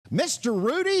Mr.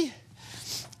 Rudy,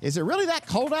 is it really that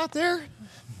cold out there?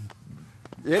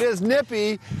 It is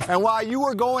nippy, and while you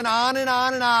were going on and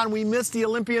on and on, we missed the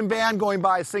Olympian band going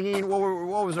by singing.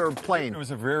 What was their playing? It was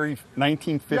a very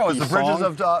 1950s it was the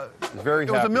Bridges song.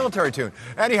 It was a military tune.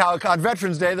 Anyhow, on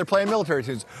Veterans Day, they're playing military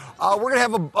tunes. We're going to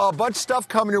have a bunch of stuff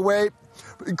coming your way,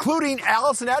 including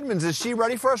Allison Edmonds. Is she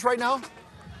ready for us right now?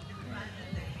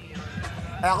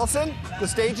 Allison, the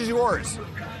stage is yours.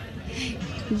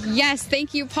 Yes,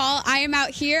 thank you, Paul. I am out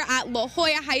here at La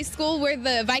Jolla High School where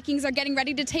the Vikings are getting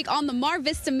ready to take on the Mar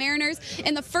Vista Mariners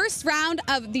in the first round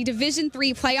of the Division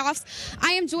III playoffs.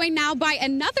 I am joined now by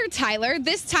another Tyler,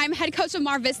 this time head coach of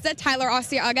Mar Vista, Tyler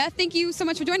Asiaga. Thank you so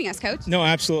much for joining us, Coach. No,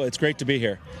 absolutely. It's great to be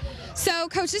here. So,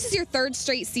 Coach, this is your third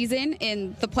straight season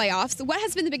in the playoffs. What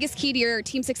has been the biggest key to your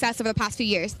team's success over the past few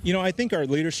years? You know, I think our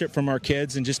leadership from our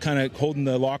kids and just kind of holding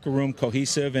the locker room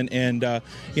cohesive and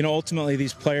ultimately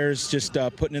these players just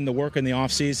putting in the work in the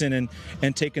offseason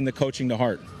and taking the coaching to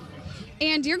heart.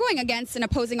 And you're going against an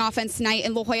opposing offense tonight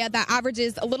in La Jolla that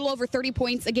averages a little over 30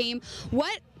 points a game.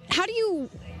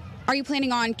 Are you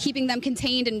planning on keeping them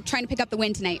contained and trying to pick up the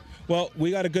win tonight? Well,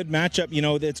 we got a good matchup. You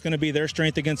know, it's going to be their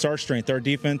strength against our strength. Our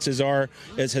defense has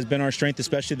been our strength,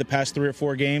 especially the past 3 or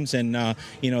 4 games. And,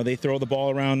 they throw the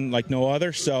ball around like no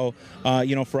other. So,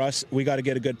 for us, we got to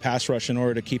get a good pass rush in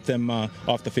order to keep them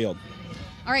off the field.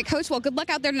 All right, Coach. Well, good luck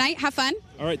out there tonight. Have fun.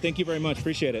 All right. Thank you very much.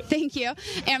 Appreciate it. Thank you.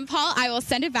 And, Paul, I will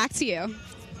send it back to you.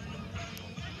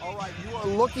 All right, you are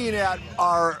looking at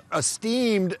our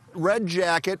esteemed Red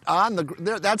Jacket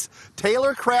that's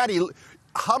Taylor Craddy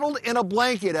huddled in a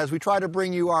blanket as we try to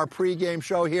bring you our pregame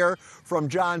show here from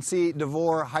John C.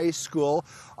 DeVore High School.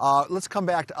 Let's come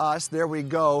back to us. There we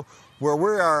go, where we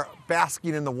are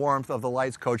basking in the warmth of the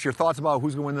lights. Coach, your thoughts about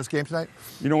who's going to win this game tonight?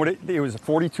 You know what? It was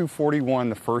 42-41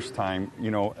 the first time.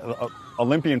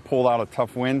 Olympian pulled out a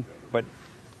tough win, but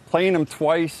playing them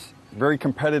twice, very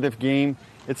competitive game.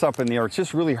 It's up in the air. It's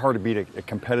just really hard to beat a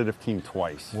competitive team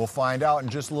twice. We'll find out in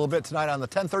just a little bit tonight on the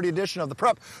 10:30 edition of the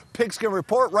Prep Pigskin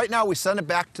Report. Right now, we send it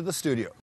back to the studio.